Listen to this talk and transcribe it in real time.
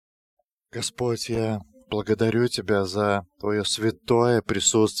Господь, я благодарю Тебя за Твое святое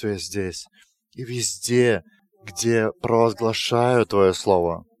присутствие здесь и везде, где провозглашаю Твое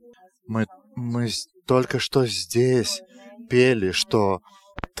Слово. Мы только что здесь пели, что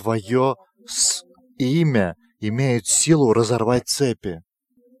Твое имя имеет силу разорвать цепи.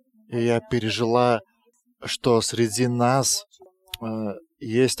 И я пережила, что среди нас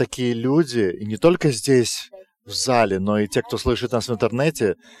есть такие люди, и не только здесь, в зале, но и те, кто слышит нас в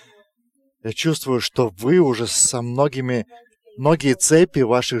интернете. Я чувствую, что вы уже многие цепи в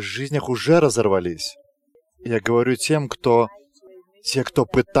ваших жизнях уже разорвались. Я говорю те, кто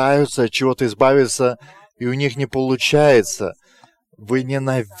пытаются от чего-то избавиться, и у них не получается. Вы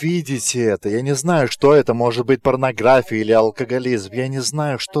ненавидите это. Я не знаю, что это. Может быть, порнография или алкоголизм. Я не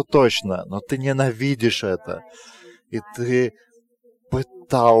знаю, что точно, но ты ненавидишь это. И ты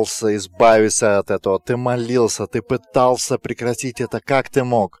пытался избавиться от этого. Ты молился, ты пытался прекратить это, как ты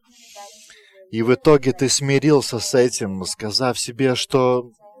мог. И в итоге ты смирился с этим, сказав себе,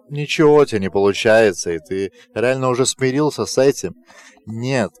 что ничего у тебя не получается, и ты реально уже смирился с этим.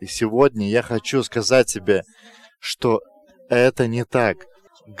 Нет, и сегодня я хочу сказать тебе, что это не так.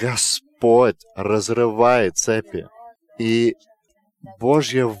 Господь разрывает цепи. И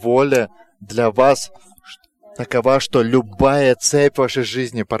Божья воля для вас такова, что любая цепь в вашей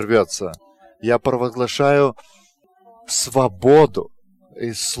жизни порвется. Я провозглашаю свободу.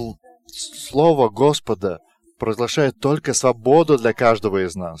 И Слово Господа провозглашает только свободу для каждого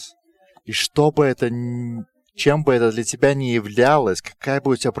из нас. И чем бы это для тебя ни являлось, какая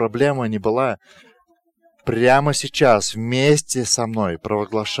бы у тебя проблема ни была, прямо сейчас вместе со мной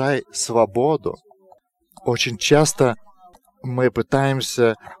провозглашай свободу. Очень часто мы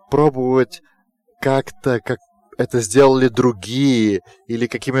пытаемся пробовать как-то, как это сделали другие, или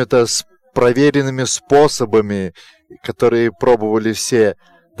какими-то проверенными способами, которые пробовали все.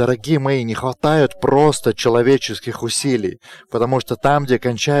 Дорогие мои, не хватает просто человеческих усилий, потому что там, где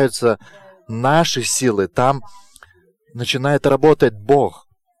кончаются наши силы, там начинает работать Бог.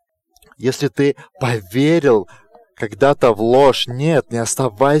 Если ты поверил когда-то в ложь, нет, не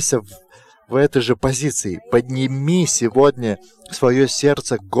оставайся в этой же позиции. Подними сегодня свое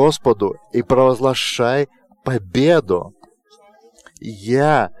сердце к Господу и провозглашай победу.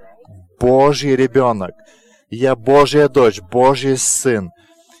 Я Божий ребенок, я Божья дочь, Божий сын.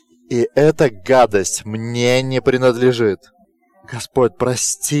 И эта гадость мне не принадлежит. Господь,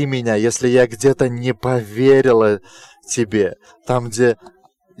 прости меня, если я где-то не поверила Тебе, там, где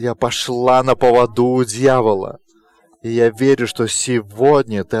я пошла на поводу у дьявола. И я верю, что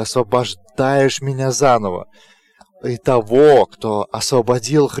сегодня Ты освобождаешь меня заново. И того, кто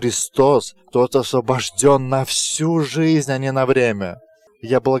освободил Христос, тот освобожден на всю жизнь, а не на время.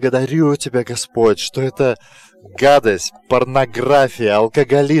 Я благодарю Тебя, Господь, что это гадость, порнография,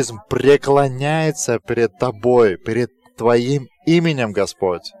 алкоголизм преклоняется перед Тобой, перед Твоим именем,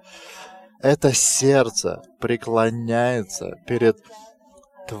 Господь. Это сердце преклоняется перед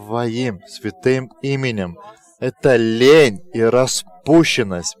Твоим святым именем. Это лень и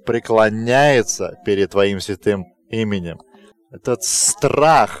распущенность преклоняется перед Твоим святым именем. Этот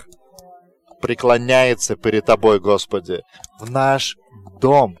страх преклоняется перед Тобой, Господи. В наш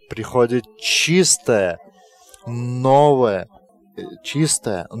дом приходит чистое, новое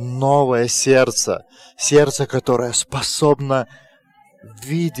сердце. Сердце, которое способно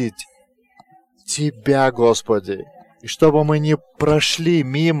видеть Тебя, Господи. И чтобы мы не прошли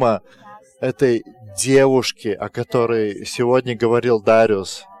мимо этой девушки, о которой сегодня говорил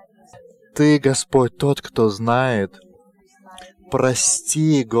Дариус. Ты, Господь, тот, кто знает.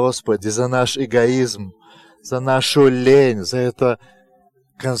 Прости, Господи, за наш эгоизм, за нашу лень, за это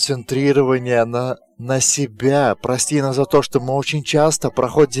концентрирование на себя. Прости нас за то, что мы очень часто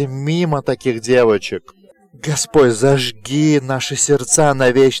проходим мимо таких девочек. Господь, зажги наши сердца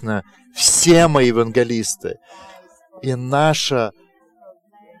навечно. Все мы евангелисты. И наша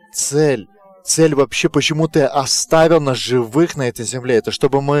цель вообще, почему Ты оставил нас живых на этой земле, это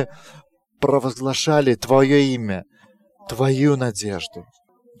чтобы мы провозглашали Твое имя, Твою надежду.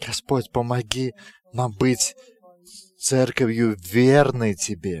 Господь, помоги нам быть церковью верной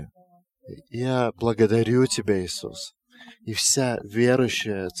Тебе. Я благодарю Тебя, Иисус. И вся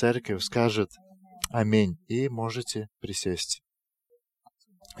верующая церковь скажет аминь. И можете присесть.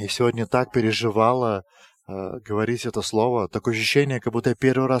 Я сегодня так переживала говорить это слово. Такое ощущение, как будто я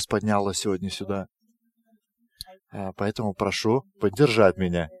первый раз поднялась сегодня сюда. Поэтому прошу поддержать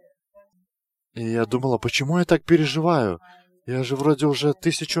меня. И я думала, почему я так переживаю? Я же вроде уже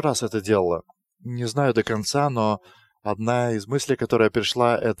 1000 раз это делала. Не знаю до конца, но одна из мыслей, которая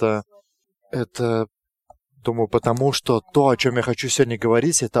пришла, это Думаю, потому что то, о чем я хочу сегодня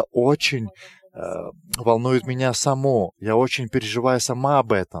говорить, это очень волнует меня саму. Я очень переживаю сама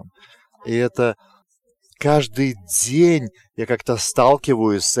об этом. И это каждый день я как-то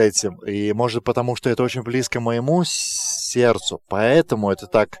сталкиваюсь с этим. И может потому, что это очень близко моему сердцу. Поэтому это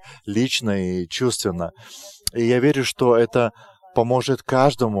так лично и чувственно. И я верю, что это поможет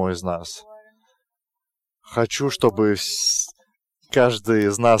каждому из нас. Хочу, чтобы каждый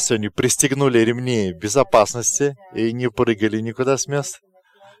из нас сегодня пристегнули ремни безопасности и не прыгали никуда с места.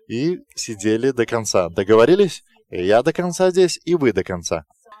 И сидели до конца. Договорились? И я до конца здесь, и вы до конца.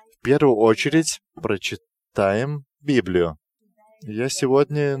 В первую очередь прочитаем Библию. Я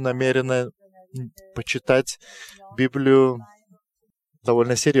сегодня намерена почитать Библию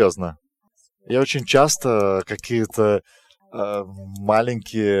довольно серьезно. Я очень часто какие-то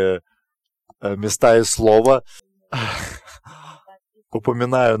маленькие места из слова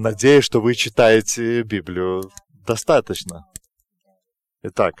упоминаю, надеюсь, что вы читаете Библию достаточно.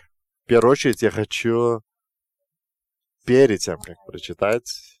 Итак, в первую очередь я хочу, перед тем, как прочитать,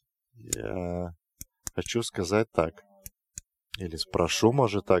 я хочу сказать так. Или спрошу,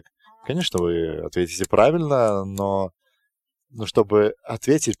 может, так. Конечно, вы ответите правильно, но чтобы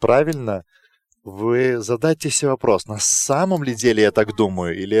ответить правильно, вы задайте себе вопрос, на самом ли деле я так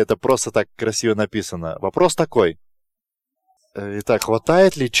думаю, или это просто так красиво написано? Вопрос такой. Итак,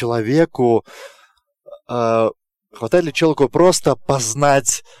 хватает ли человеку просто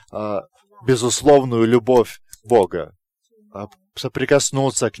познать безусловную любовь Бога,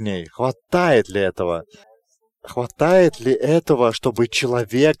 соприкоснуться к ней? Хватает ли этого? Хватает ли этого, чтобы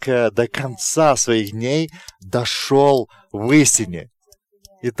человек до конца своих дней дошел в истине?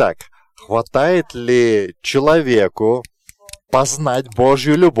 Итак, хватает ли человеку познать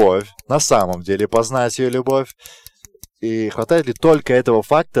Божью любовь, на самом деле познать ее любовь? И хватает ли только этого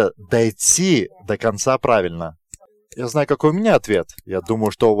факта дойти до конца правильно? Я знаю, какой у меня ответ. Я думаю,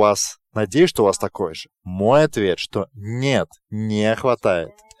 что у вас, надеюсь, что у вас такой же. Мой ответ, что нет, не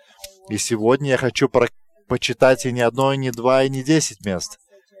хватает. И сегодня я хочу почитать и не одно, и не два, и не 10 мест.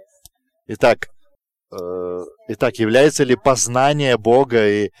 Итак, является ли познание Бога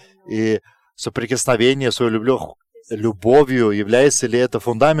и соприкосновение своей любовью, является ли это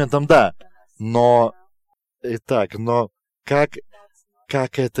фундаментом? Да. Но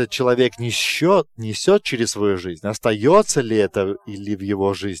как этот человек несет через свою жизнь? Остается ли это или в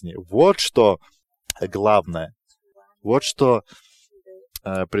его жизни? Вот что главное. Вот что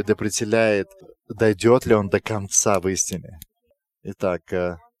предопределяет, дойдет ли он до конца в истине.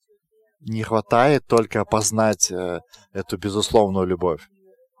 Итак, не хватает только познать эту безусловную любовь.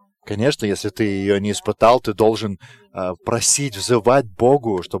 Конечно, если ты ее не испытал, ты должен просить, взывать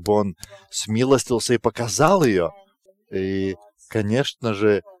Богу, чтобы Он смилостился и показал ее. И, конечно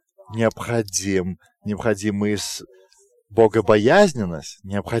же, необходим богобоязненность,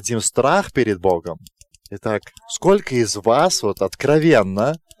 необходим страх перед Богом. Итак, сколько из вас, вот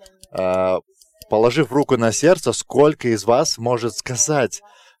откровенно, положив руку на сердце, сколько из вас может сказать,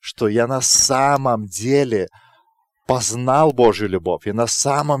 что я на самом деле познал Божью любовь, я на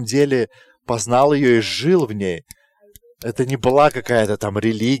самом деле познал ее и жил в ней? Это не была какая-то там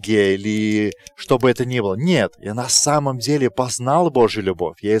религия или что бы это ни было. Нет, я на самом деле познал Божью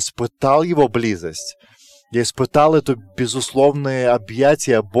любовь, я испытал Его близость, я испытал это безусловное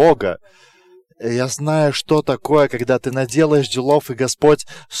объятие Бога. Я знаю, что такое, когда ты наделаешь делов, и Господь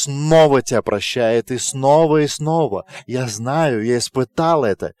снова тебя прощает, и снова, и снова. Я знаю, я испытал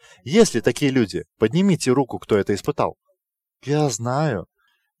это. Есть ли такие люди? Поднимите руку, кто это испытал. Я знаю.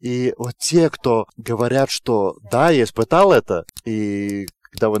 И вот те, кто говорят, что да, я испытал это, и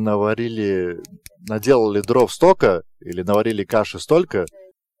когда вы наделали дров столько, или наварили каши столько,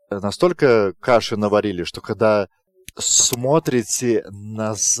 настолько каши наварили, что когда смотрите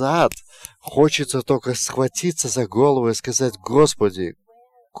назад, хочется только схватиться за голову и сказать: Господи,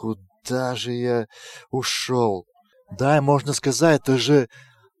 куда же я ушел? Да, можно сказать, ты же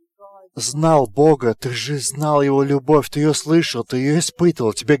знал Бога, ты же знал Его любовь, ты ее слышал, ты ее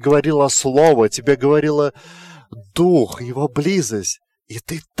испытывал, тебе говорило Слово, тебе говорило Дух, Его близость, и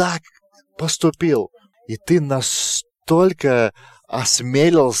ты так поступил, и ты настолько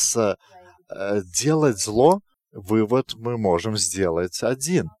осмелился делать зло. Вывод мы можем сделать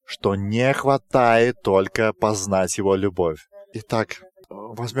один, что не хватает только познать Его любовь. Итак,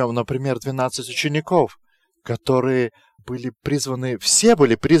 возьмем, например, 12 учеников, которые все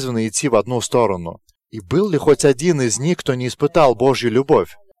были призваны идти в одну сторону. И был ли хоть один из них, кто не испытал Божью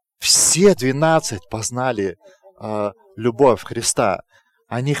любовь? Все 12 познали любовь Христа.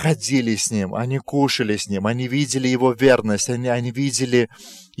 Они ходили с Ним, они кушали с Ним, они видели Его верность, они видели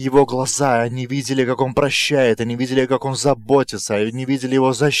Его глаза, они видели, как Он прощает, они видели, как Он заботится, они видели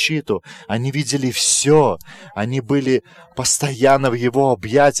Его защиту, они видели все. Они были постоянно в Его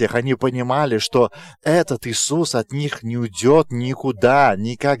объятиях, они понимали, что этот Иисус от них не уйдет никуда,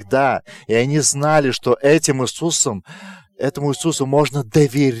 никогда. И они знали, что этому Иисусу можно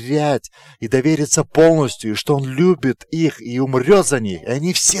доверять и довериться полностью, и что Он любит их и умрет за них. И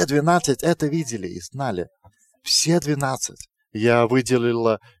они все 12 это видели и знали. Все 12. Я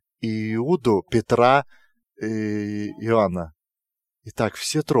выделила Иуду, Петра и Иоанна. Итак,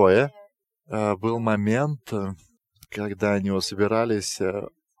 все трое. Был момент, когда они собирались в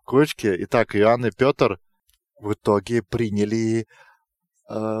кучке. Итак, Иоанн и Петр в итоге приняли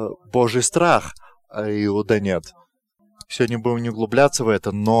Божий страх, а Иуда нет. Сегодня будем не углубляться в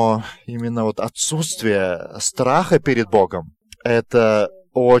это, но именно отсутствие страха перед Богом — это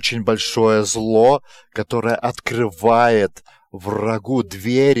очень большое зло, которое открывает врагу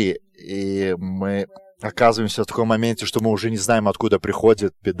двери, и мы оказываемся в таком моменте, что мы уже не знаем, откуда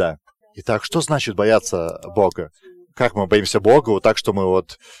приходит беда. Итак, что значит бояться Бога? Как мы боимся Бога? Так, что мы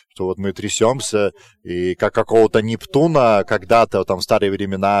мы трясемся, и как какого-то Нептуна когда-то, в старые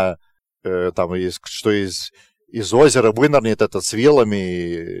времена, из озера вынырнет этот с вилами,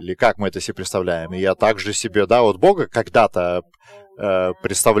 или как мы это себе представляем. И я также себе, Бога когда-то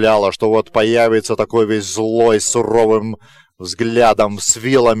представляла, что появится такой весь злой, суровым взглядом, с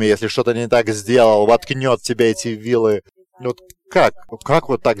вилами, если что-то не так сделал, воткнет в тебя эти вилы. Как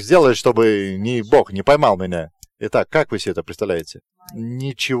так сделать, чтобы Бог не поймал меня? Итак, как вы себе это представляете?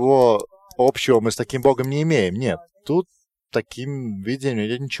 Ничего общего мы с таким Богом не имеем. Нет, тут таким видением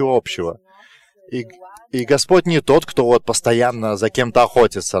нет ничего общего. И Господь не тот, кто постоянно за кем-то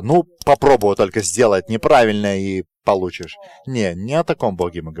охотится. Попробуй только сделать неправильно и получишь. Не о таком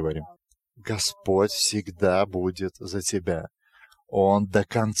Боге мы говорим. Господь всегда будет за тебя. Он до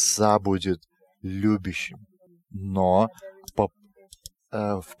конца будет любящим. Но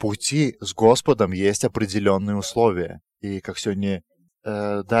в пути с Господом есть определенные условия. И как сегодня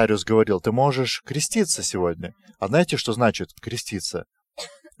Дариус говорил, ты можешь креститься сегодня. А знаете, что значит креститься?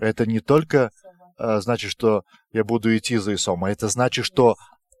 Это не только значит, что я буду идти за Иисусом, а это значит, что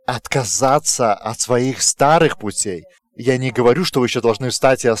отказаться от своих старых путей. Я не говорю, что вы еще должны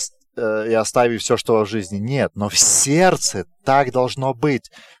встать и оставить все, что в жизни. Нет, но в сердце так должно быть,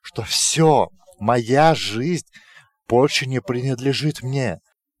 что все, моя жизнь больше не принадлежит мне.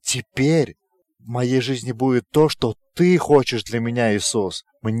 Теперь в моей жизни будет то, что ты хочешь для меня, Иисус.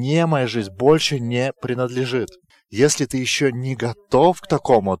 Мне моя жизнь больше не принадлежит. Если ты еще не готов к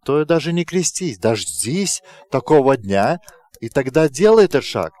такому, то даже не крестись. Дождись такого дня, и тогда делай этот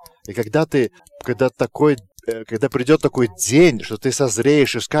шаг. И когда придет такой день, что ты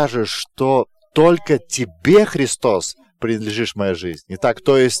созреешь и скажешь, что только тебе, Христос, принадлежишь моя жизнь. Итак,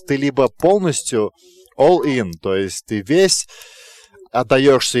 то есть ты либо полностью all in, то есть ты весь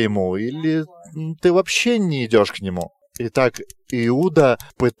отдаешься Ему, или ты вообще не идешь к Нему. Итак, Иуда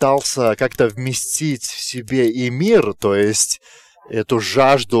пытался как-то вместить в себе и мир, то есть эту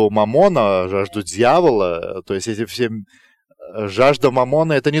жажду маммона, жажду дьявола, то есть жажда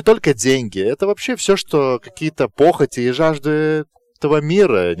маммона — это не только деньги, это вообще все, что какие-то похоти и жажды этого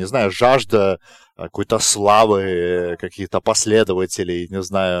мира, не знаю, жажда какой-то славы, каких-то последователей, не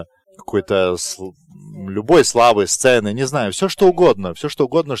знаю, какой-то любой славы, сцены, не знаю, все что угодно,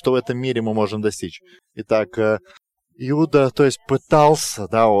 что в этом мире мы можем достичь. Итак, Иуда, то есть пытался,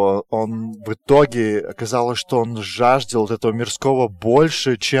 он в итоге оказалось, что он жаждал этого мирского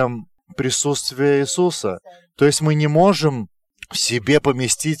больше, чем присутствие Иисуса. То есть мы не можем в себе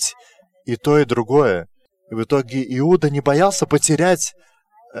поместить и то, и другое. И в итоге Иуда не боялся потерять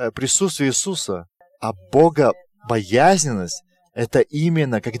присутствие Иисуса. А богобоязненность — это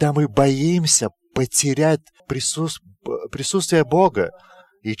именно, когда мы боимся потерять присутствие Бога.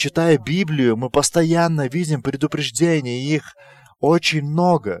 И читая Библию, мы постоянно видим предупреждения, их очень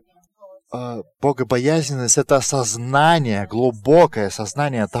много. Богобоязненность — это осознание, глубокое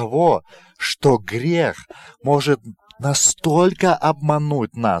осознание того, что грех может настолько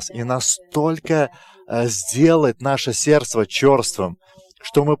обмануть нас и настолько сделать наше сердце черствым,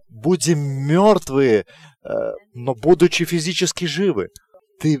 что мы будем мертвые, но будучи физически живы.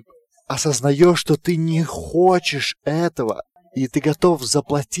 Ты осознаешь, что ты не хочешь этого, и ты готов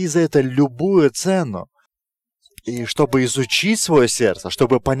заплатить за это любую цену. И чтобы изучить свое сердце,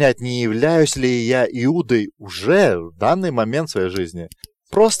 чтобы понять, не являюсь ли я Иудой уже в данный момент в своей жизни,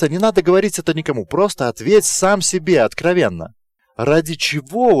 просто не надо говорить это никому, просто ответь сам себе откровенно. Ради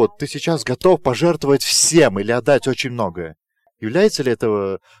чего ты сейчас готов пожертвовать всем или отдать очень многое? Является ли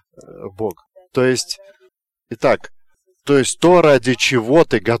этого Бог? То есть то, ради чего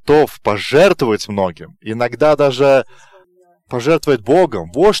ты готов пожертвовать многим, иногда даже пожертвовать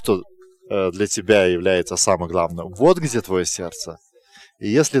Богом, вот что для тебя является самым главным. Вот где твое сердце. И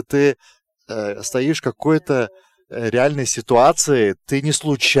если ты стоишь в какой-то реальной ситуации, ты не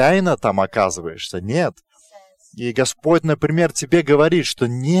случайно там оказываешься, нет. И Господь, например, тебе говорит, что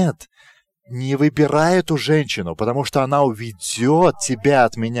нет, не выбирай эту женщину, потому что она уведет тебя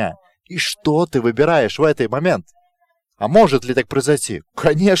от меня. И что ты выбираешь в этот момент? А может ли так произойти?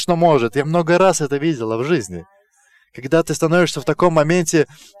 Конечно, может. Я много раз это видела в жизни. Когда ты становишься в таком моменте,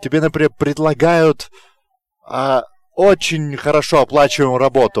 тебе, например, предлагают очень хорошо оплачиваемую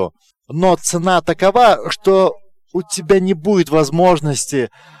работу, но цена такова, что у тебя не будет возможности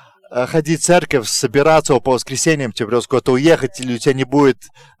ходить в церковь, собираться по воскресеньям, тебе придется куда-то уехать, или у тебя не будет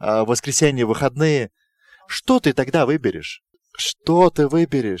в воскресенье выходные. Что ты тогда выберешь? Что ты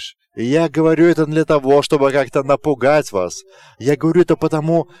выберешь? И я говорю это для того, чтобы как-то напугать вас. Я говорю это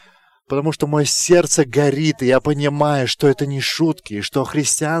потому что мое сердце горит, и я понимаю, что это не шутки, и что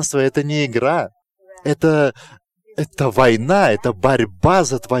христианство — это не игра. Это война, это борьба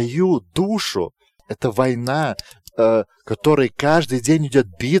за твою душу. Это война, которой каждый день идет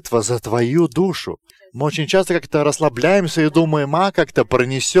битва за твою душу. Мы очень часто как-то расслабляемся и думаем, как-то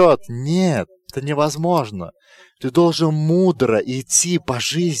пронесет. Нет, это невозможно. Ты должен мудро идти по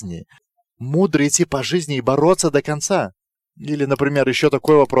жизни. Мудро идти по жизни и бороться до конца. Или, например, еще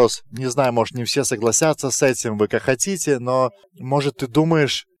такой вопрос. Не знаю, может, не все согласятся с этим, вы как хотите, но, может, ты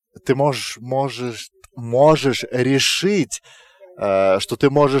думаешь, ты можешь решить, что ты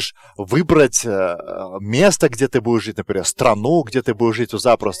можешь выбрать место, где ты будешь жить, например, страну, где ты будешь жить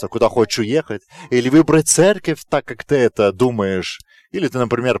запросто, куда хочешь уехать, или выбрать церковь так, как ты это думаешь, или ты,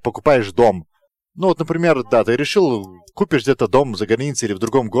 например, покупаешь дом. Ну вот, например, да, ты решил, купишь где-то дом за границей или в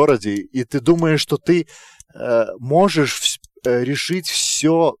другом городе, и ты думаешь, что ты можешь решить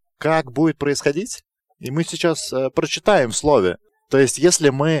все, как будет происходить. И мы сейчас прочитаем в Слове. То есть, если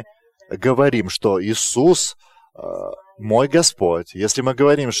мы говорим, что Иисус мой Господь, если мы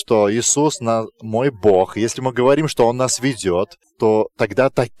говорим, что Иисус мой Бог, если мы говорим, что Он нас ведет, то тогда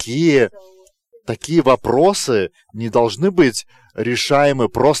такие вопросы не должны быть решаемы,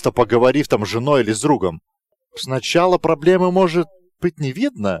 просто поговорив там с женой или с другом. Сначала проблемы может быть не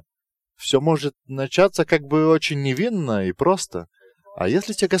видно. Все может начаться как бы очень невинно и просто. А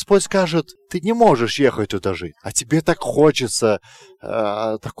если тебе Господь скажет, ты не можешь ехать туда жить, а тебе так хочется,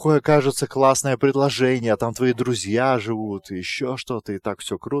 такое, кажется, классное предложение, а там твои друзья живут, и еще что-то, и так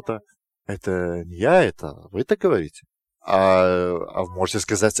все круто. Это не я, это вы так говорите. А можете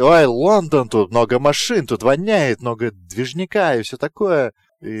сказать, ой, Лондон, тут много машин, тут воняет, много движняка и все такое,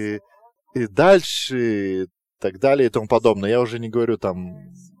 и дальше, и так далее, и тому подобное. Я уже не говорю там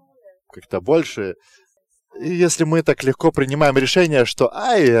как-то больше. И если мы так легко принимаем решение, что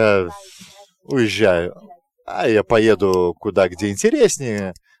я уезжаю, я поеду куда, где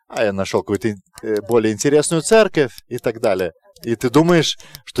интереснее, я нашел какую-то более интересную церковь и так далее. И ты думаешь,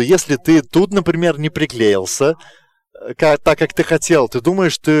 что если ты тут, например, не приклеился, так, как ты хотел, ты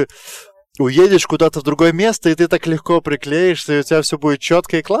думаешь, ты уедешь куда-то в другое место, и ты так легко приклеишься, и у тебя все будет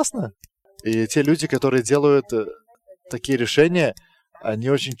четко и классно? И те люди, которые делают такие решения, они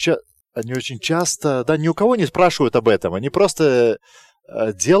очень часто, да, ни у кого не спрашивают об этом. Они просто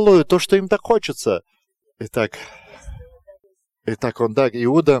делают то, что им так хочется. Итак,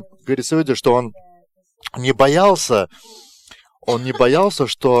 Иуда, говорится, Иуде, что он не боялся,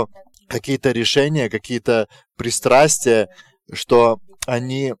 что какие-то решения, какие-то пристрастия, что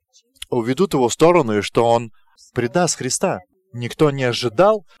они уведут его в сторону, и что он предаст Христа. Никто не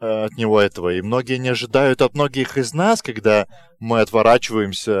ожидал от него этого, и многие не ожидают от многих из нас, когда мы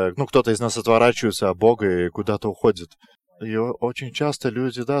отворачиваемся, кто-то из нас отворачивается от Бога и куда-то уходит. И очень часто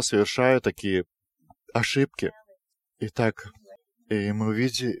люди, совершают такие ошибки. Итак, и мы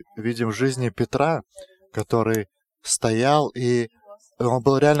видим в жизни Петра, который стоял, и он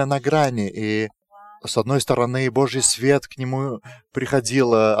был реально на грани, и с одной стороны Божий свет к нему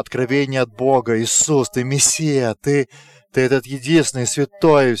приходило, откровение от Бога, Иисус, ты Мессия, ты этот единственный,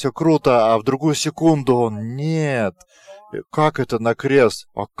 святой, все круто, а в другую секунду он, нет, как это на крест?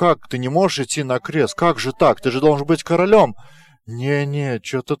 А как? Ты не можешь идти на крест? Как же так? Ты же должен быть королем. Не,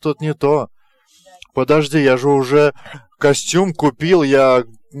 что-то тут не то. Подожди, я же уже костюм купил, я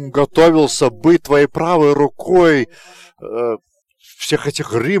готовился быть твоей правой рукой, всех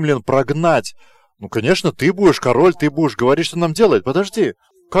этих римлян прогнать. Конечно, ты будешь король, ты будешь говорить, что нам делать. Подожди.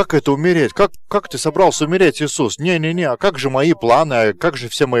 Как это умереть? Как ты собрался умереть, Иисус? Не, а как же мои планы? А как же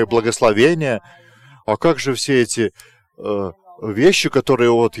все мои благословения? А как же все эти вещи,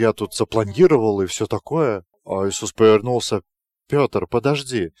 которые вот я тут запланировал и все такое. А Иисус повернулся: Петр,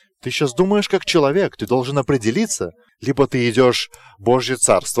 подожди, ты сейчас думаешь как человек, ты должен определиться. Либо ты идешь в Божье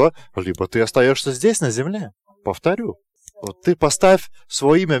Царство, либо ты остаешься здесь, на земле. Повторю. Вот ты поставь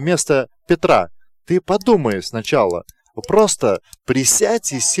свое имя вместо Петра. Ты подумай сначала. Просто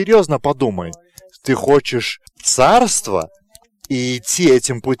присядь и серьезно подумай. Ты хочешь царство и идти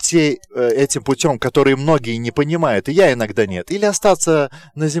этим путем, который многие не понимают, и я иногда нет, или остаться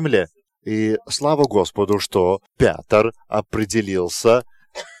на земле. И слава Господу, что Петр определился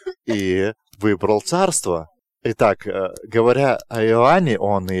и выбрал царство. Итак, говоря о Иоанне,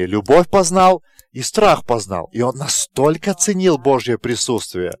 он и любовь познал, и страх познал. И он настолько ценил Божье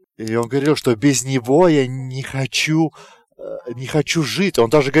присутствие. И он говорил, что без него я не хочу жить. Он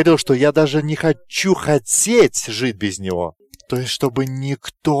даже говорил, что я даже не хочу хотеть жить без него. То есть, чтобы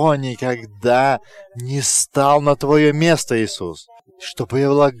никто никогда не стал на твое место, Иисус. Чтобы я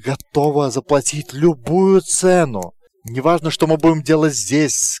была готова заплатить любую цену. Неважно, что мы будем делать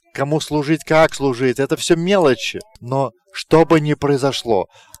здесь, кому служить, как служить, это все мелочи. Но что бы ни произошло,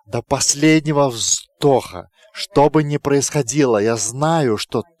 до последнего вздоха, что бы ни происходило, я знаю,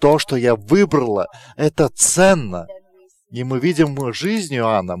 что то, что я выбрала, это ценно. И мы видим жизнь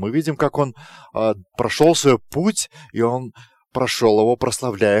Иоанна, мы видим, как он прошел свой путь, и он прошел его,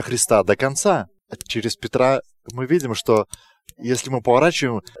 прославляя Христа до конца. Через Петра мы видим, что если мы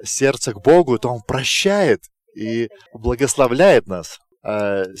поворачиваем сердце к Богу, то Он прощает и благословляет нас.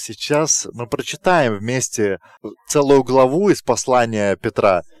 А сейчас мы прочитаем вместе целую главу из послания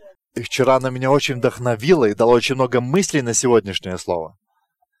Петра. И вчера она меня очень вдохновила и дала очень много мыслей на сегодняшнее слово.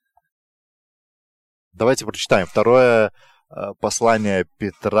 Давайте прочитаем второе послание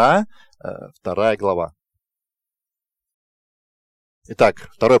Петра, 2 глава. Итак,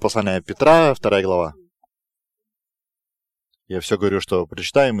 второе послание Петра, 2 глава. Я все говорю, что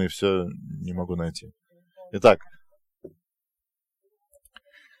прочитаем, и все не могу найти. Итак.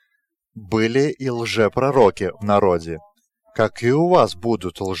 Были и лжепророки в народе, как и у вас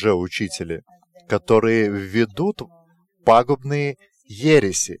будут лжеучители, которые введут пагубные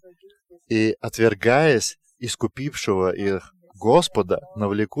ереси и, отвергаясь искупившего их Господа,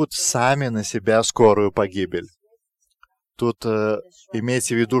 навлекут сами на себя скорую погибель. Тут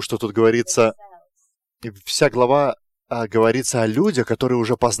имейте в виду, что тут говорится, вся глава говорится о людях, которые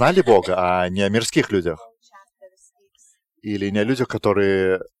уже познали Бога, а не о мирских людях. Или не о людях,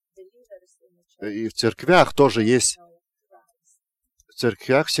 которые... И в церквях тоже есть... В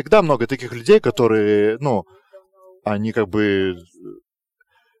церквях всегда много таких людей, которые, они как бы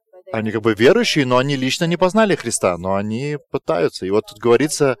верующие, но они лично не познали Христа, но они пытаются. И вот тут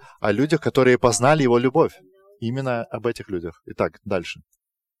говорится о людях, которые познали Его любовь. Именно об этих людях. Итак, дальше.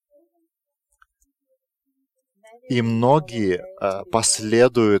 И многие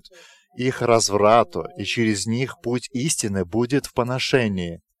последуют их разврату, и через них путь истины будет в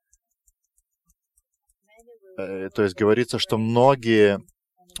поношении. То есть говорится, что многие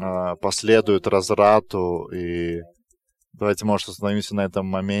последуют разврату, и давайте, может, остановимся на этом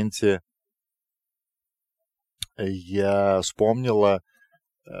моменте. Я вспомнила,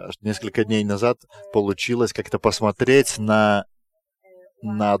 несколько дней назад получилось как-то посмотреть на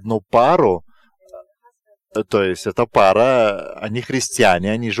одну пару. То есть эта пара, они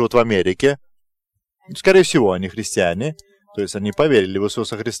христиане, они живут в Америке. Скорее всего, они христиане. То есть они поверили в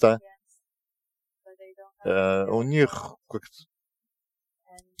Иисуса Христа. У них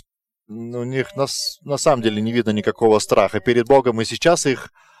на самом деле не видно никакого страха перед Богом, и сейчас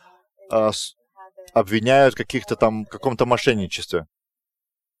их обвиняют в каком-то мошенничестве.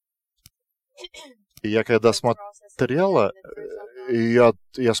 И я когда смотрела, я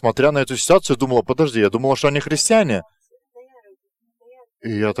смотря на эту ситуацию, думала, подожди, я думала, что они христиане.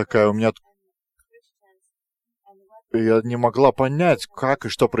 И я такая, я не могла понять, как и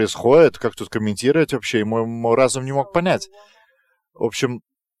что происходит, как тут комментировать вообще, и мой разум не мог понять. В общем,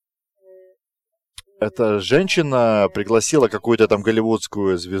 эта женщина пригласила какую-то там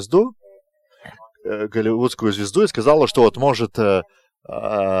голливудскую звезду и сказала, что вот может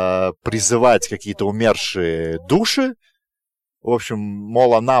призывать какие-то умершие души. В общем,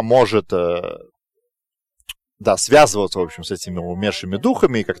 мол, она может связываться, в общем, с этими умершими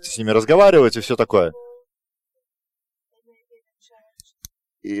духами, и как-то с ними разговаривать, и все такое.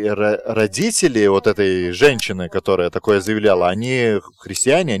 И родители вот этой женщины, которая такое заявляла, они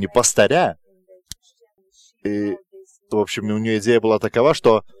христиане, они пастыря. И, в общем, у нее идея была такова,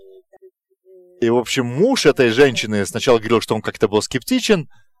 что... И, в общем, муж этой женщины сначала говорил, что он как-то был скептичен,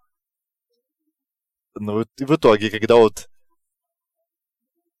 но в итоге, когда вот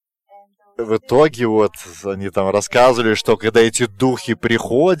в итоге вот они там рассказывали, что когда эти духи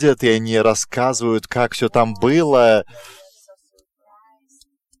приходят, и они рассказывают, как все там было,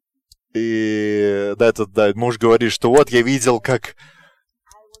 и муж говорит, что вот я видел, как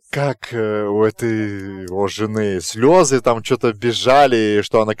у этой его жены слезы там что-то бежали,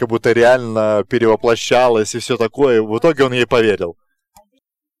 что она как будто реально перевоплощалась и все такое. В итоге он ей поверил.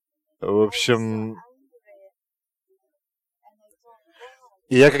 В общем,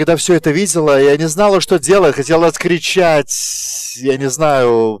 и я когда все это видела, я не знала, что делать. Хотела скричать, я не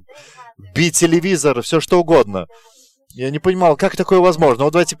знаю, бить телевизор, все что угодно. Я не понимал, как такое возможно.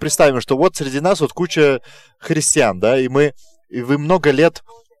 Вот давайте представим, что вот среди нас вот куча христиан, да, и вы много лет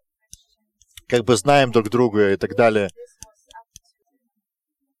как бы знаем друг друга и так далее.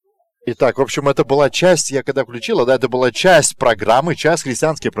 Итак, в общем, это была часть, я когда включила, да, это была часть программы, часть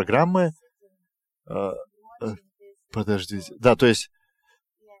христианской программы. Подождите. Да, то есть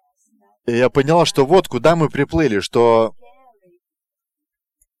я поняла, что вот куда мы приплыли, что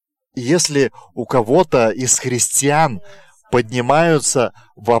если у кого-то из христиан поднимаются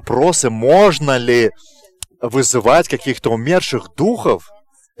вопросы, можно ли вызывать каких-то умерших духов,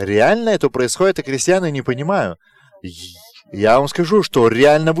 реально это происходит, и христиане не понимаю. Я вам скажу, что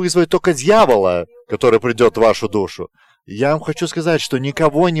реально вызвать только дьявола, который придет в вашу душу. Я вам хочу сказать, что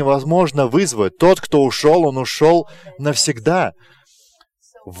никого невозможно вызвать. Тот, кто ушел, он ушел навсегда.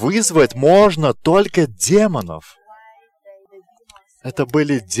 Вызвать можно только демонов. Это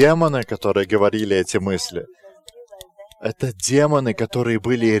были демоны, которые говорили эти мысли. Это демоны, которые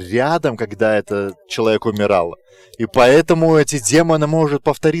были рядом, когда этот человек умирал. И поэтому эти демоны могут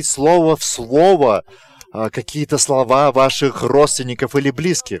повторить слово в слово какие-то слова ваших родственников или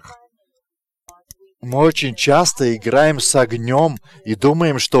близких. Мы очень часто играем с огнем и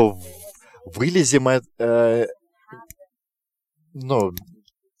думаем, что вылезем,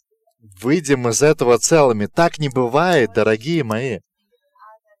 выйдем из этого целыми. Так не бывает, дорогие мои.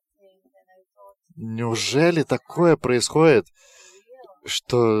 Неужели такое происходит,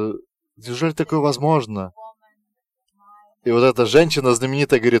 неужели такое возможно? И вот эта женщина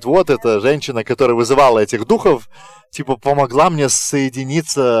знаменитая говорит, вот эта женщина, которая вызывала этих духов, типа помогла мне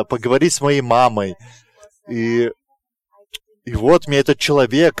соединиться, поговорить с моей мамой. И вот мне этот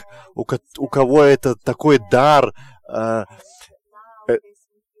человек, у кого это такой дар, то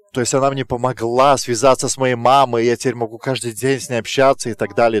есть она мне помогла связаться с моей мамой, и я теперь могу каждый день с ней общаться и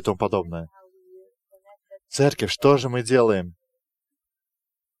так далее и тому подобное. Церковь, что же мы делаем?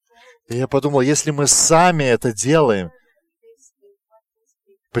 И я подумал, если мы сами это делаем,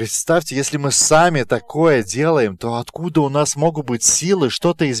 представьте, если мы сами такое делаем, то откуда у нас могут быть силы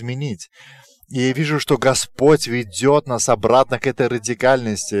что-то изменить? И я вижу, что Господь ведет нас обратно к этой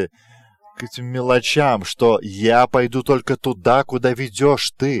радикальности, к этим мелочам, что я пойду только туда, куда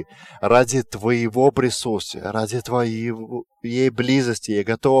ведешь ты, ради твоего присутствия, ради твоей близости. Я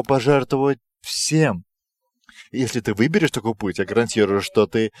готова пожертвовать всем. Если ты выберешь такой путь, я гарантирую, что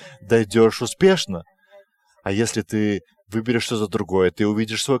ты дойдешь успешно. А если ты выберешь что-то другое, ты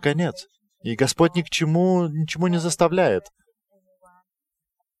увидишь свой конец. И Господь ничему не заставляет.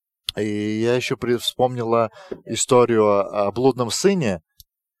 И я еще вспомнила историю о блудном сыне.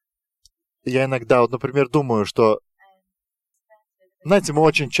 Я иногда, например, думаю, что, знаете, мы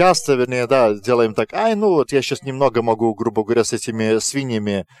очень часто, делаем так, я сейчас немного могу, грубо говоря, с этими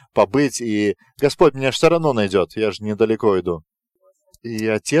свиньями побыть, и Господь меня все равно найдет, я же недалеко иду. И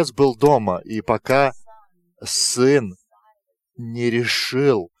отец был дома, и пока сын не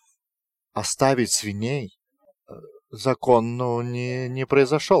решил оставить свиней, закон, не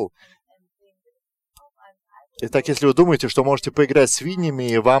произошел. Итак, если вы думаете, что можете поиграть с свиньями,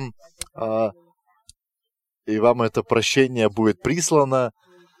 и вам это прощение будет прислано,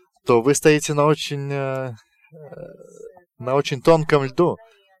 то вы стоите на очень тонком льду.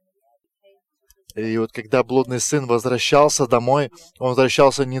 И вот когда блудный сын возвращался домой, он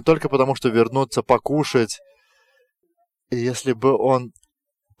возвращался не только потому, что вернуться покушать. И если бы он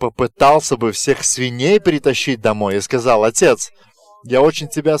попытался бы всех свиней притащить домой и сказал: отец, я очень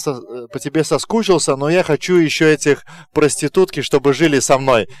по тебе соскучился, но я хочу еще этих проститутки, чтобы жили со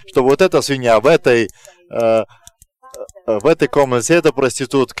мной, чтобы вот эта свинья в этой комнате, эта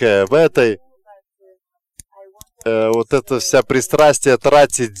проститутка в этой, вот это вся пристрастие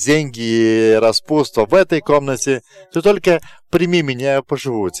тратить деньги и распутство в этой комнате, ты только прими меня, я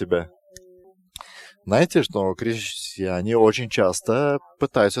поживу у тебя. Знаете, что христиане очень часто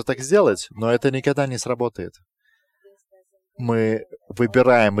пытаются так сделать, но это никогда не сработает. Мы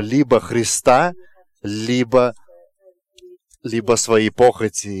выбираем либо Христа, либо свои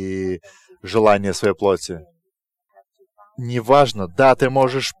похоти и желания своей плоти. неважно, да, ты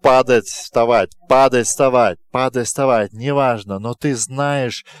можешь падать, вставать, падать, вставать, падать, вставать, неважно, но ты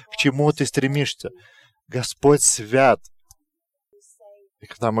знаешь, к чему ты стремишься. Господь свят. И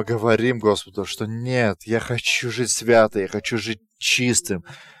когда мы говорим Господу, что нет, я хочу жить свято, я хочу жить чистым,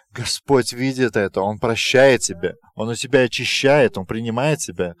 Господь видит это, Он прощает тебя, Он у тебя очищает, Он принимает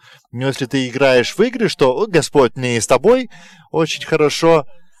тебя. Но если ты играешь в игры, что Господь мне и с тобой очень хорошо,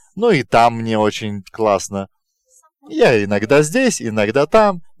 ну и там мне очень классно. Я иногда здесь, иногда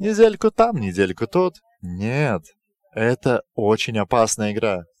там, недельку там, недельку тут. Нет, это очень опасная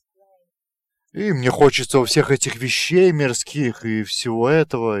игра. И мне хочется у всех этих вещей мирских и всего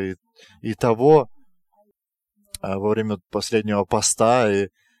этого, и того. А во время последнего поста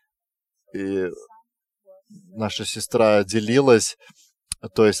и наша сестра делилась,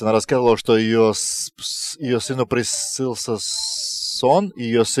 то есть она рассказывала, что ее сыну приснился сон,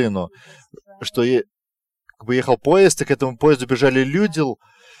 ее сыну, что как бы ехал поезд, и к этому поезду бежали люди,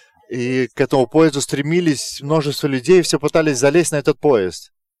 и к этому поезду стремились множество людей, все пытались залезть на этот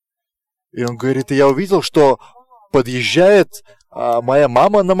поезд. И он говорит, и я увидел, что подъезжает моя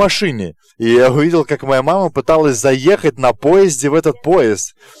мама на машине. И я увидел, как моя мама пыталась заехать на поезде в этот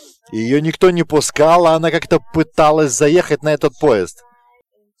поезд. И ее никто не пускал, а она как-то пыталась заехать на этот поезд.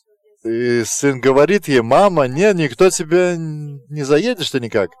 И сын говорит ей, мама, нет, никто тебя не заедет, что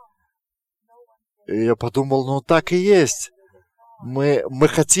никак. И я подумал, ну так и есть. Мы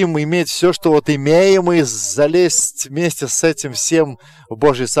хотим иметь все, что вот имеем, и залезть вместе с этим всем в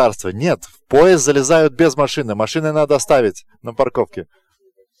Божье Царство. Нет, в поезд залезают без машины. Машины надо оставить на парковке.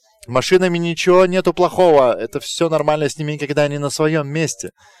 Машинами ничего нету плохого. Это все нормально с ними, когда они на своем месте.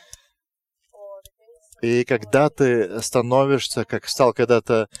 И когда ты становишься, как стал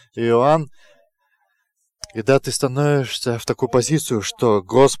когда-то Иоанн, когда ты становишься в такую позицию, что,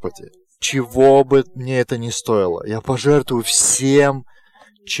 Господи, чего бы мне это ни стоило, я пожертвую всем,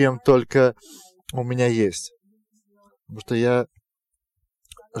 чем только у меня есть. Потому что я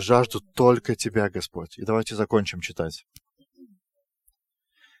жажду только Тебя, Господь. И давайте закончим читать.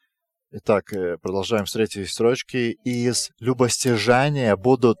 Итак, продолжаем с 3 строчки. «И из любостяжания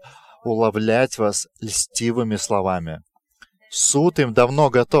будут уловлять вас льстивыми словами. Суд им давно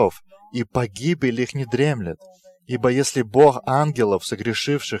готов, и погибель их не дремлет. Ибо если Бог ангелов,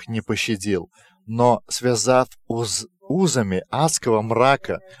 согрешивших, не пощадил, но, связав узами адского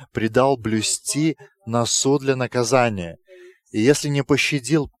мрака, предал блюсти на суд для наказания, и если не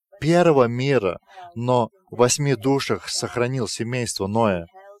пощадил первого мира, но в 8 душах сохранил семейство Ноя,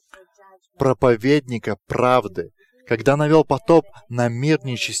 проповедника правды, когда навел потоп на мир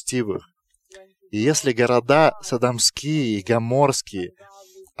нечестивых, и если города содомские и гоморские,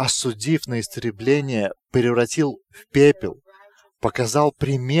 осудив на истребление, превратил в пепел, показал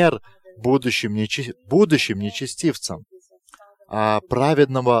пример будущим нечестивцам, а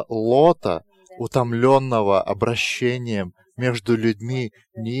праведного Лота, утомленного обращением между людьми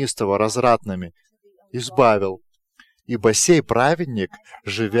неистово развратными, избавил. Ибо сей праведник,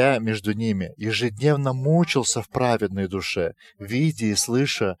 живя между ними, ежедневно мучился в праведной душе, видя и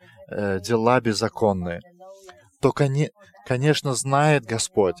слыша дела беззаконные. То, конечно, знает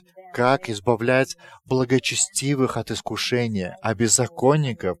Господь, как избавлять благочестивых от искушения, а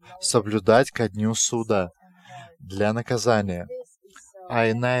беззаконников соблюдать ко дню суда для наказания. А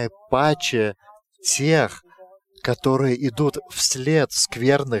иная паче тех, которые идут вслед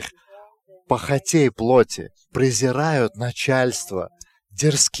скверных похотей плоти, презирают начальство,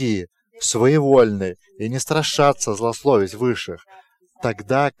 дерзкие, своевольные и не страшатся злословить высших,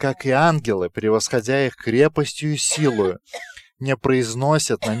 тогда как и ангелы, превосходя их крепостью и силою, не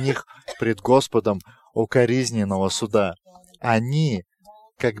произносят на них пред Господом укоризненного суда. Они,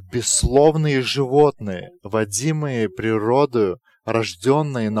 как бессловные животные, водимые природою,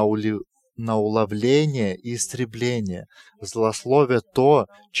 рожденные на уловление и истребление, злословят то,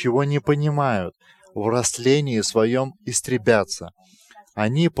 чего не понимают, в растлении своем истребятся.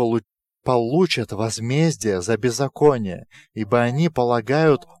 Они получат возмездие за беззаконие, ибо они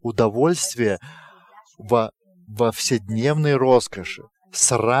полагают удовольствие во вседневной роскоши.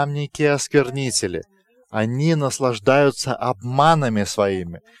 Срамники и осквернители, они наслаждаются обманами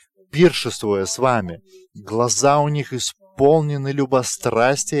своими, пиршествуя с вами. Глаза у них исполнены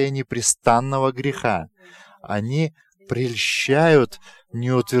любострастия и непрестанного греха. Они прельщают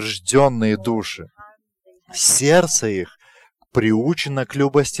неутвержденные души. Сердце их приучено к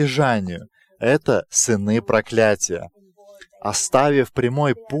любостяжанию. Это сыны проклятия. Оставив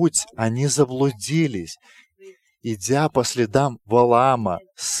прямой путь, они заблудились, идя по следам Валаама,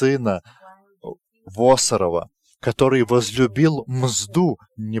 сына Восорова, который возлюбил мзду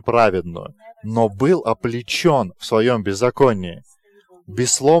неправедную, но был облечен в своем беззаконии.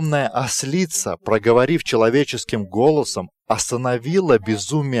 Бессловная ослица, проговорив человеческим голосом, остановила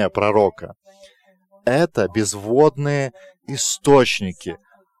безумие пророка. Это безводные источники,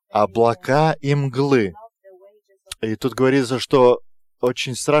 облака и мглы. И тут говорится, что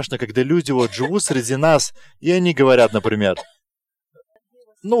очень страшно, когда люди живут среди нас, и они говорят, например,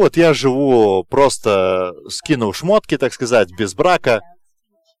 я живу просто скинув шмотки, так сказать, без брака.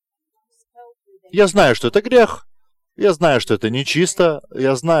 Я знаю, что это грех, я знаю, что это нечисто,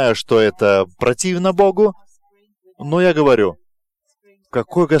 я знаю, что это противно Богу, но я говорю,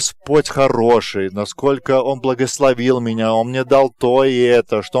 какой Господь хороший, насколько Он благословил меня, Он мне дал то и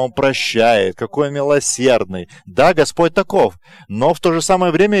это, что Он прощает, какой Он милосердный. Да, Господь таков, но в то же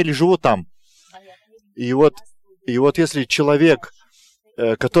самое время я живу там. И вот если человек,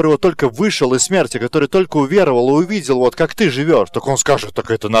 который только вышел из смерти, который только уверовал и увидел, как ты живешь, так он скажет, так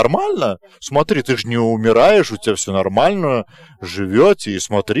это нормально? Смотри, ты же не умираешь, у тебя все нормально, живете, и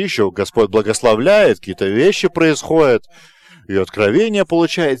смотри, еще Господь благословляет, какие-то вещи происходят, и откровение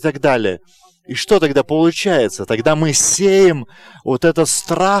получает, и так далее. И что тогда получается? Тогда мы сеем этот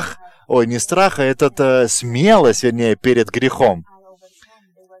страх, не страх, а смелость, перед грехом.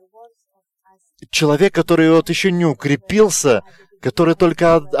 Человек, который еще не укрепился, который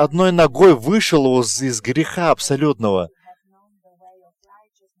только одной ногой вышел из греха абсолютного.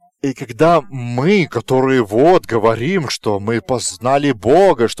 И когда мы, которые говорим, что мы познали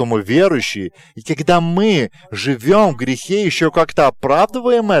Бога, что мы верующие, и когда мы живем в грехе, еще как-то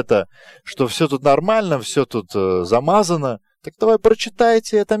оправдываем это, что все тут нормально, все тут замазано, так давай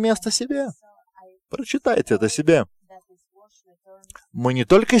прочитайте это место себе. Прочитайте это себе. Мы не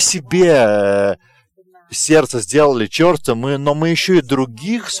только себе сердце сделали чертом, но мы еще и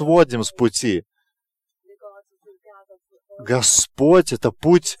других сводим с пути. Господь — это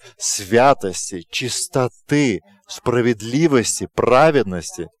путь святости, чистоты, справедливости,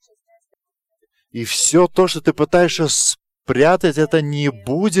 праведности. И все то, что ты пытаешься спрятать, это не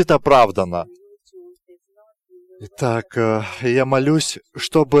будет оправдано. Итак, я молюсь,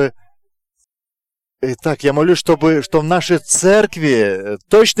 чтобы в нашей церкви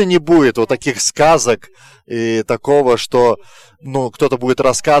точно не будет таких сказок и такого, что, кто-то будет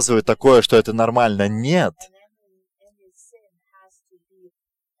рассказывать такое, что это нормально. Нет.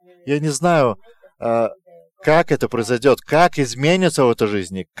 Я не знаю, как это произойдет, как изменится в этой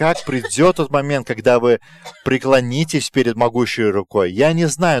жизни, как придет тот момент, когда вы преклонитесь перед могущей рукой. Я не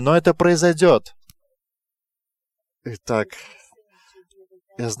знаю, но это произойдет. Итак,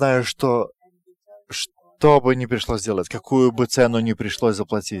 я знаю, что бы ни пришлось сделать, какую бы цену ни пришлось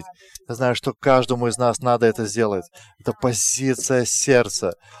заплатить. Я знаю, что каждому из нас надо это сделать. Это позиция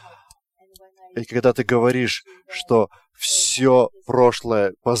сердца. И когда ты говоришь, что все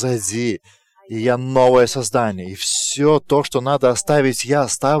прошлое позади, и я новое создание, и все то, что надо оставить, я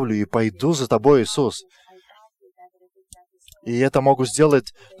оставлю, и пойду за тобой, Иисус. И это могут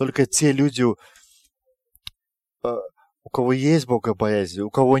сделать только те люди, у кого есть богобоязнь, у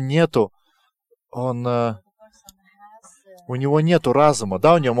кого нету, у него нету разума.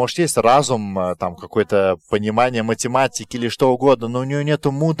 Да, у него, может, есть разум, какое-то понимание математики или что угодно, но у него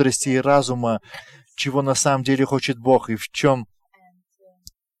нету мудрости и разума, чего на самом деле хочет Бог, и в чем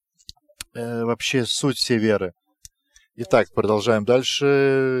вообще суть всей веры. Итак, продолжаем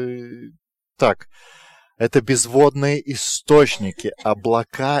дальше. Так, это безводные источники,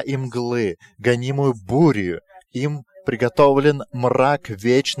 облака и мглы, гонимую бурью, им приготовлен мрак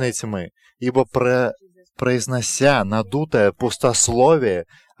вечной тьмы, ибо произнося надутое пустословие,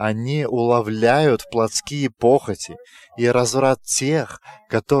 они уловляют плотские похоти и разврат тех,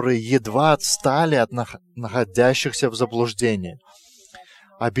 которые едва отстали от находящихся в заблуждении.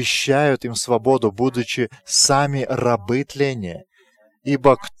 Обещают им свободу, будучи сами рабы тления.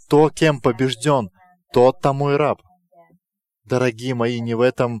 Ибо кто кем побежден, тот тому и раб. Дорогие мои, не в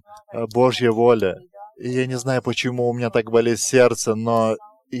этом Божья воля. И я не знаю, почему у меня так болит сердце, но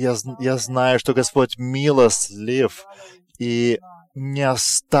я знаю, что Господь милостлив и не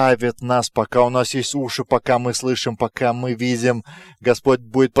оставит нас, пока у нас есть уши, пока мы слышим, пока мы видим. Господь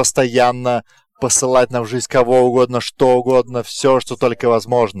будет постоянно посылать нам в жизнь кого угодно, что угодно, все, что только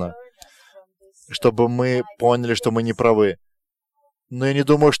возможно, чтобы мы поняли, что мы не правы. Но я не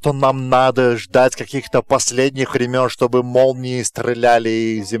думаю, что нам надо ждать каких-то последних времен, чтобы молнии стреляли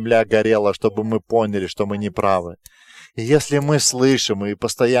и земля горела, чтобы мы поняли, что мы не правы. И если мы слышим и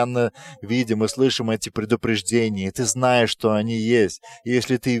постоянно видим и слышим эти предупреждения, и ты знаешь, что они есть, и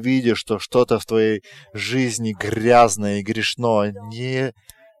если ты видишь, что что-то в твоей жизни грязное и грешно, не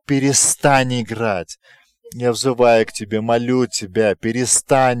перестань играть. Я взываю к тебе, молю тебя,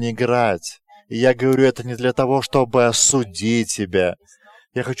 перестань играть. И я говорю это не для того, чтобы осудить тебя.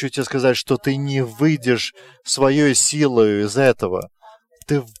 Я хочу тебе сказать, что ты не выйдешь своей силой из этого.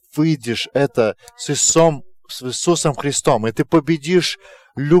 Ты выйдешь это с Иисусом Христом, и ты победишь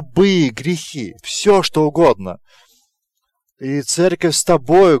любые грехи, все что угодно. И церковь с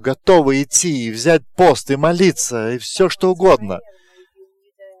тобою готова идти и взять пост, и молиться, и все что угодно.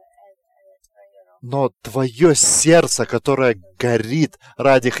 Но твое сердце, которое горит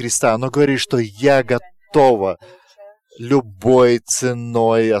ради Христа, оно говорит, что я готова любой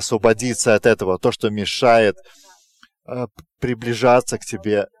ценой освободиться от этого, то, что мешает приближаться к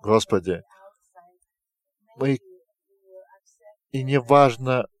Тебе, Господи. И не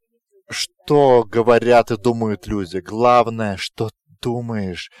важно, что говорят и думают люди. Главное, что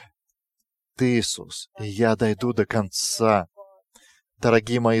думаешь Ты, Иисус. И я дойду до конца.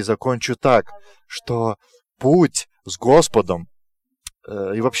 Дорогие мои, закончу так, что путь с Господом,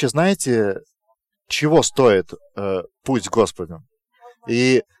 и вообще знаете, чего стоит путь с Господом?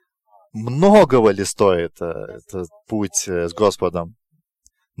 И многого ли стоит этот путь с Господом?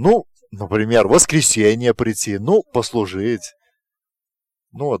 Ну, например, в воскресенье прийти, послужить.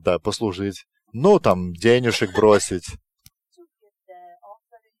 Послужить. Там, денежек бросить.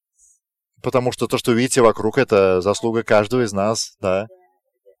 Потому что то, что видите вокруг, это заслуга каждого из нас, да.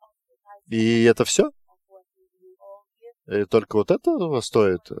 И это все? И только вот этого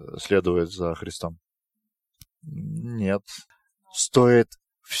стоит следовать за Христом? Нет. Стоит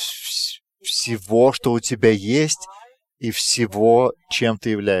всего, что у тебя есть, и всего, чем ты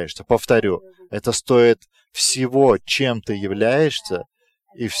являешься. Повторю, это стоит всего, чем ты являешься,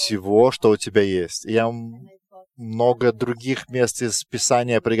 и всего, что у тебя есть. Я много других мест из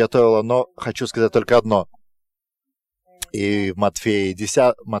Писания приготовила, но хочу сказать только одно. И в Матфея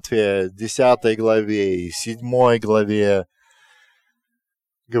 10 главе, и 7 главе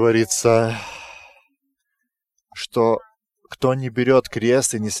говорится, что кто не берет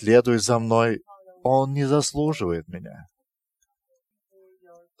крест и не следует за мной, он не заслуживает меня.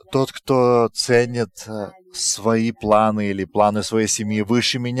 Тот, кто ценит свои планы или планы своей семьи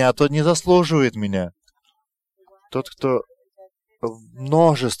выше меня, тот не заслуживает меня. Тот, кто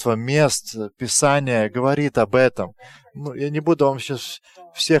множество мест Писания говорит об этом. Я не буду вам сейчас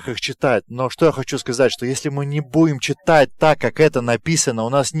всех их читать, но что я хочу сказать, что если мы не будем читать так, как это написано, у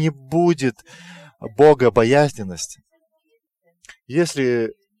нас не будет богобоязненности.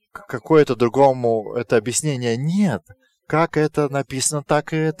 Если какое-то другому это объяснение нет, как это написано,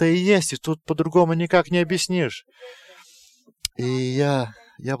 так и это и есть, и тут по-другому никак не объяснишь. И я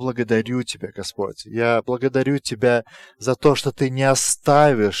благодарю Тебя, Господь. Я благодарю Тебя за то, что Ты не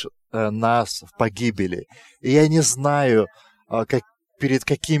оставишь нас в погибели. И я не знаю, перед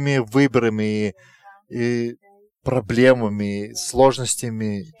какими выборами и проблемами,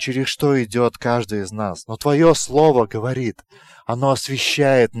 сложностями, через что идет каждый из нас. Но Твое Слово говорит, оно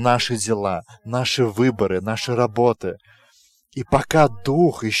освещает наши дела, наши выборы, наши работы. И пока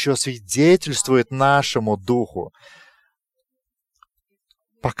Дух еще свидетельствует нашему Духу,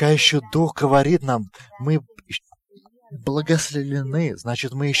 пока еще Дух говорит нам, мы благословлены,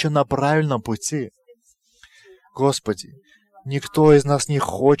 значит, мы еще на правильном пути. Господи, никто из нас не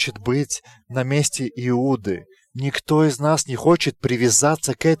хочет быть на месте Иуды. Никто из нас не хочет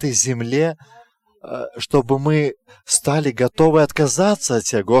привязаться к этой земле, чтобы мы стали готовы отказаться от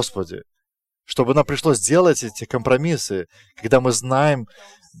Тебя, Господи. Чтобы нам пришлось делать эти компромиссы, когда мы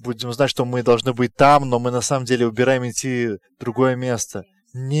будем знать, что мы должны быть там, но мы на самом деле выбираем идти в другое место.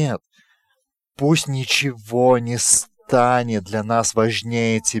 Нет. Пусть ничего не станет для нас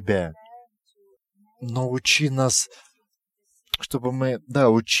важнее Тебя. Но учи нас, чтобы мы,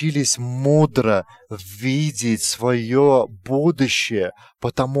 учились мудро видеть свое будущее,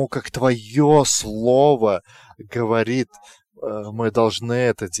 потому как Твое Слово говорит, мы должны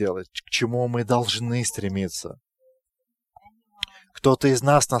это делать, к чему мы должны стремиться. Кто-то из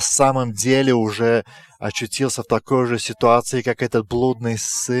нас на самом деле уже очутился в такой же ситуации, как этот блудный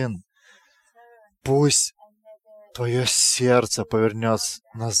сын. Пусть твое сердце повернется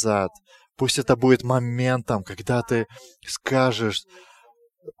назад. Пусть это будет моментом, когда ты скажешь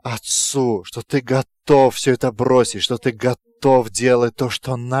Отцу, что ты готов все это бросить, что ты готов делать то,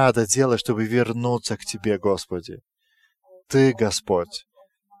 что надо делать, чтобы вернуться к Тебе, Господи. Ты, Господь,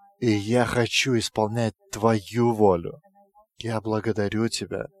 и я хочу исполнять Твою волю. Я благодарю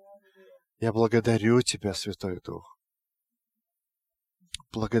Тебя. Я благодарю Тебя, Святой Дух.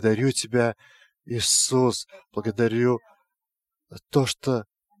 Благодарю Тебя, Иисус. Благодарю за то,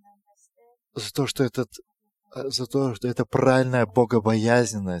 что это правильная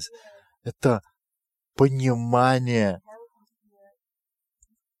богобоязненность. Это понимание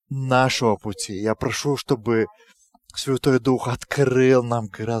нашего пути. Я прошу, чтобы Святой Дух открыл нам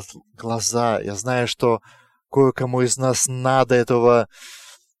глаза. Я знаю, что кое-кому из нас надо этого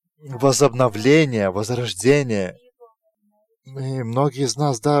возобновления, возрождения. И многие из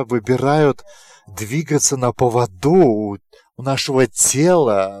нас, выбирают двигаться на поводу у нашего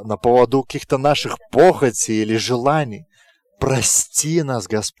тела, на поводу каких-то наших похотей или желаний. Прости нас,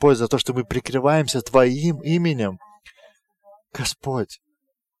 Господь, за то, что мы прикрываемся Твоим именем. Господь,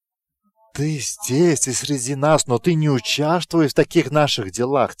 Ты здесь и среди нас, но Ты не участвуешь в таких наших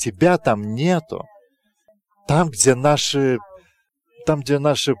делах. Тебя там нету. Там, где наши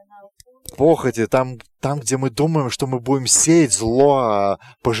похоти, там, где мы думаем, что мы будем сеять зло, а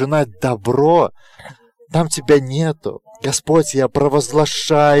пожинать добро, там Тебя нету. Господь, я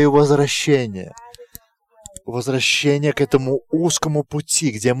провозглашаю возвращение. Возвращение к этому узкому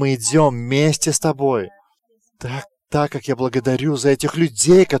пути, где мы идем вместе с Тобой. Так как я благодарю за этих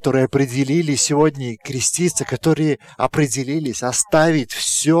людей, которые определились сегодня креститься, которые определились оставить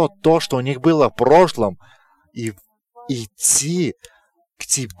все то, что у них было в прошлом, и идти к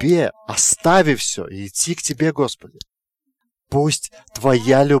Тебе, оставив все, и идти к Тебе, Господи. Пусть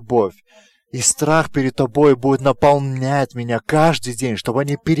Твоя любовь и страх перед Тобой будет наполнять меня каждый день, чтобы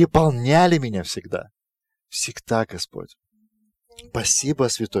они переполняли меня всегда. Всегда, Господь. Спасибо,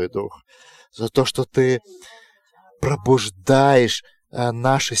 Святой Дух, за то, что Ты пробуждаешь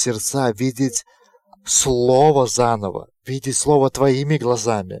наши сердца видеть Слово заново, видеть Слово Твоими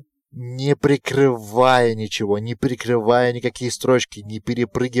глазами, не прикрывая ничего, не прикрывая никакие строчки, не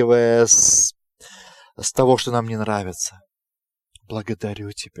перепрыгивая с того, что нам не нравится.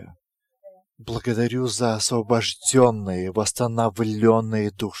 Благодарю Тебя. Благодарю за освобожденные,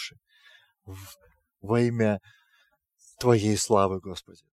 восстановленные души во имя Твоей славы, Господи.